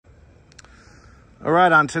All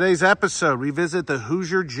right, on today's episode, we visit the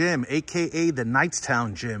Hoosier Gym, aka the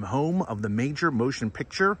Knightstown Gym, home of the major motion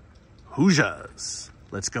picture Hoosiers.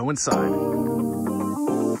 Let's go inside.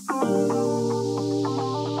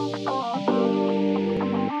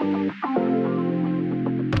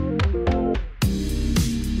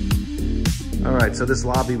 All right, so this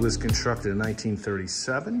lobby was constructed in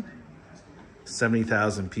 1937.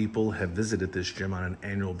 70,000 people have visited this gym on an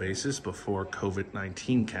annual basis before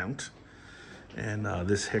COVID-19 count. And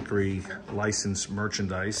this Hickory licensed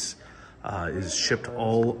merchandise is shipped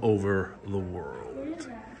all over the world.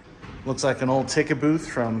 Looks like an old ticket booth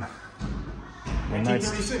from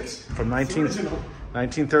 1936. From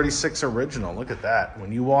 1936 original. Look at that.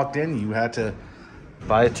 When you walked in, you had to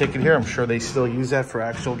buy a ticket here. I'm sure they still use that for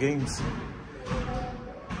actual games.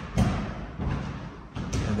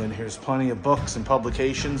 And then here's plenty of books and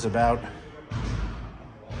publications about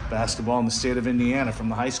basketball in the state of Indiana from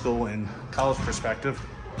the high school and college perspective.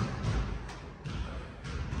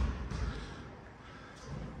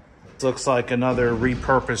 This looks like another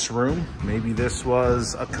repurposed room. Maybe this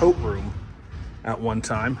was a coat room at one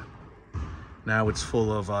time. Now it's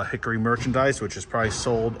full of Hickory merchandise, which is probably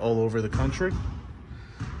sold all over the country.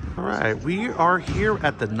 All right, we are here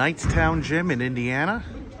at the Knightstown Gym in Indiana,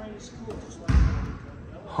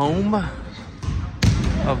 home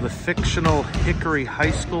of the fictional Hickory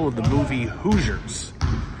High School of the movie Hoosiers.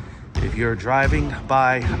 If you're driving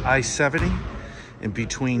by I-70 in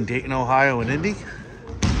between Dayton, Ohio and Indy,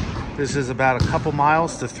 this is about a couple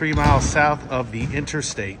miles to 3 miles south of the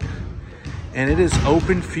interstate. And it is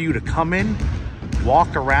open for you to come in,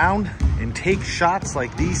 walk around, and take shots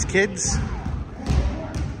like these kids,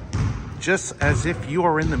 just as if you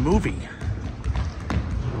are in the movie.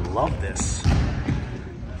 Love this.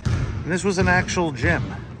 And this was an actual gym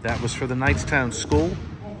that was for the Knightstown School,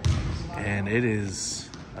 and it is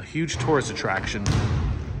a huge tourist attraction.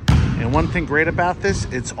 And one thing great about this,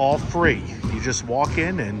 it's all free. You just walk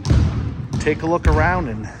in and take a look around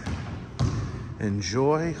and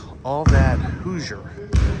enjoy all that Hoosier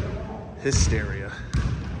hysteria.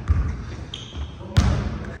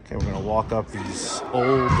 Okay, we're gonna walk up these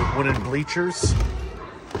old wooden bleachers.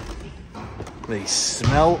 They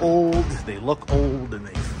smell old, they look old, and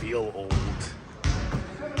they feel old.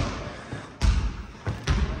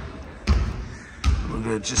 We're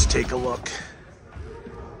gonna just take a look.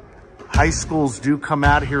 High schools do come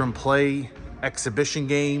out here and play exhibition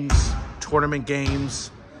games, tournament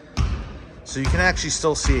games, so you can actually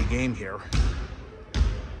still see a game here.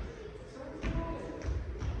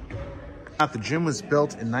 The gym was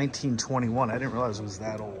built in 1921. I didn't realize it was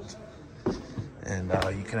that old. And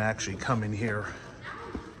you can actually come in here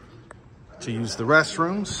to use the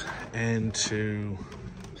restrooms and to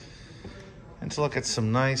look at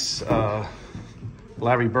some nice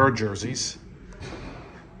Larry Bird jerseys.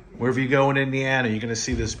 Wherever you go in Indiana, you're gonna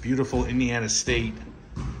see this beautiful Indiana State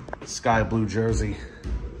sky blue jersey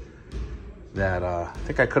that I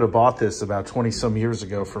think I could have bought this about 20 some years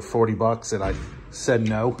ago for 40 bucks and I said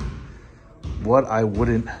no. What I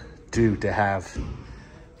wouldn't do to have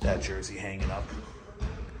that jersey hanging up.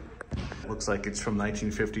 Looks like it's from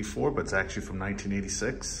 1954, but it's actually from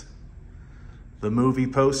 1986. The movie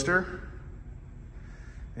poster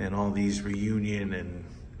and all these reunion and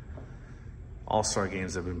all-star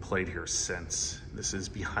games have been played here since. This is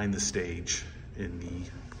behind the stage in the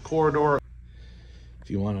corridor. If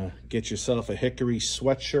you want to get yourself a Hickory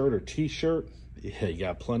sweatshirt or t-shirt, yeah, you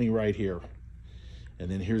got plenty right here. And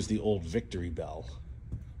then here's the old Victory Bell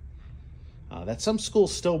that some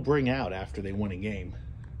schools still bring out after they win a game.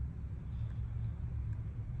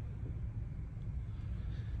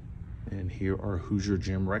 And here are Hoosier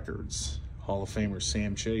Gym records. Hall of Famer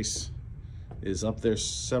Sam Chase is up there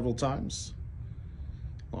several times,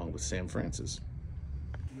 along with Sam Francis.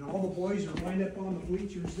 And all the boys are lined up on the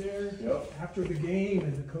bleachers there. Yep. After the game,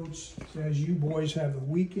 and the coach says, you boys have the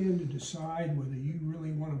weekend to decide whether you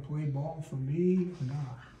really want to play ball for me or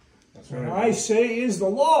not. That's What right. I say is the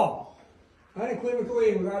law,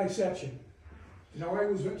 unequivocally and without exception. You know why I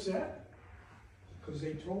was upset? Because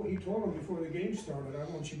he told them before the game started, I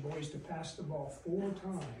want you boys to pass the ball 4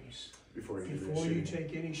 times Before you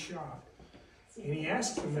take any shot. And he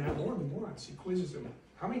asked them that more than once. He quizzes them.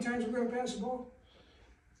 How many times we're going to pass the ball?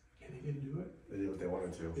 And they didn't do it. They did what they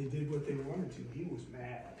wanted to. They did what they wanted to. He was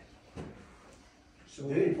mad. So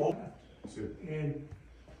Did he pull? and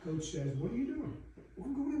coach says, what are you doing? Well,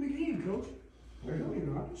 I'm going in the game, coach. No, you're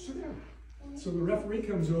not. Sit down. So the referee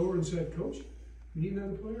comes over and said, Coach, we need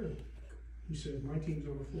another player. He said, my team's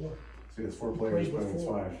on the floor. See, it's 4 players, Plays with but it's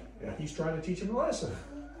 4. 5. Yeah. He's trying to teach him a lesson.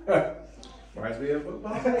 Reminds me of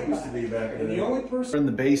football. It used to be back in And the only person We're in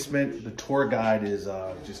the basement. The tour guide is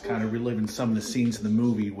just kind of reliving some of the scenes in the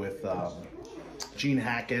movie with Gene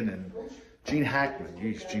Hackman. Geez,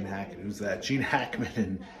 Gene Hackman. Who's that? Gene Hackman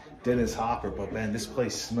and Dennis Hopper. But man, this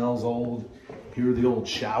place smells old. Here are the old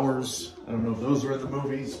showers. I don't know if those were in the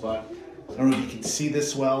movies, but I don't know if you can see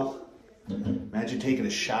this well. Imagine taking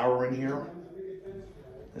a shower in here.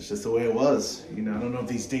 That's just the way it was. You know, I don't know if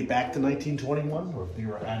these date back to 1921 or if they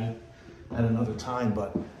were added at another time,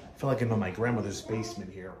 but I feel like I'm in my grandmother's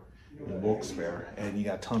basement here in Wilkes-Barre, and you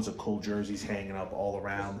got tons of cool jerseys hanging up all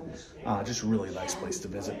around. Just a really nice place to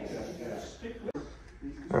visit.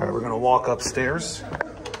 All right, we're gonna walk upstairs,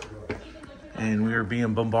 and we are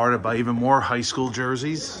being bombarded by even more high school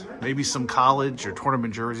jerseys, maybe some college or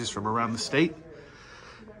tournament jerseys from around the state,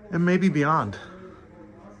 and maybe beyond.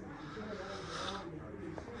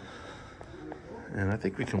 And I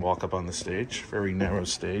think we can walk up on the stage, very narrow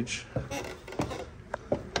stage.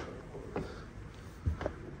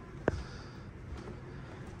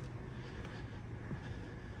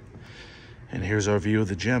 And here's our view of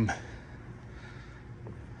the gym.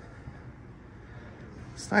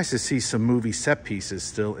 It's nice to see some movie set pieces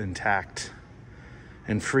still intact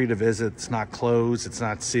and free to visit. It's not closed, it's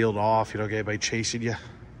not sealed off. You don't get anybody chasing you.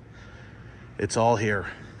 It's all here.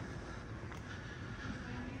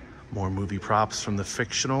 More movie props from the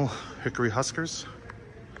fictional Hickory Huskers.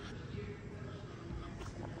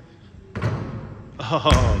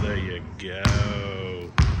 Oh, there you go.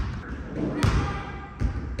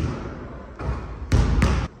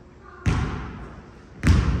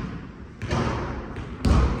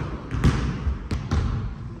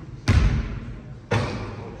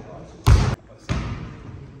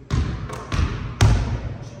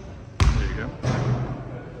 There you go.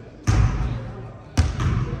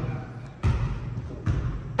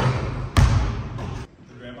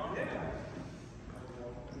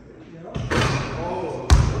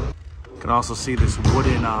 You can also see this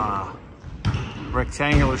wooden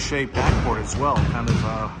rectangular shaped backboard as well, kind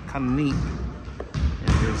of neat. And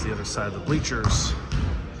here's the other side of the bleachers.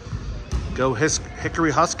 Go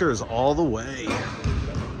Hickory Huskers all the way.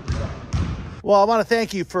 Well, I want to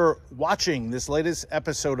thank you for watching this latest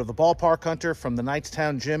episode of the Ballpark Hunter from the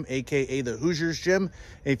Knightstown Gym, aka the Hoosiers Gym.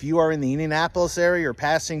 If you are in the Indianapolis area or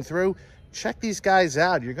passing through, check these guys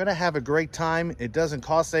out. You're going to have a great time. It doesn't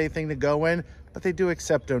cost anything to go in, but they do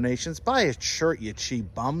accept donations. Buy a shirt, you cheap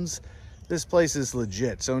bums. This place is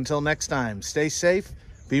legit. So until next time, stay safe,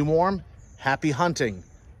 be warm, happy hunting.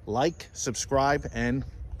 Like, subscribe, and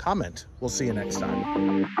comment. We'll see you next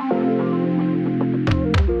time.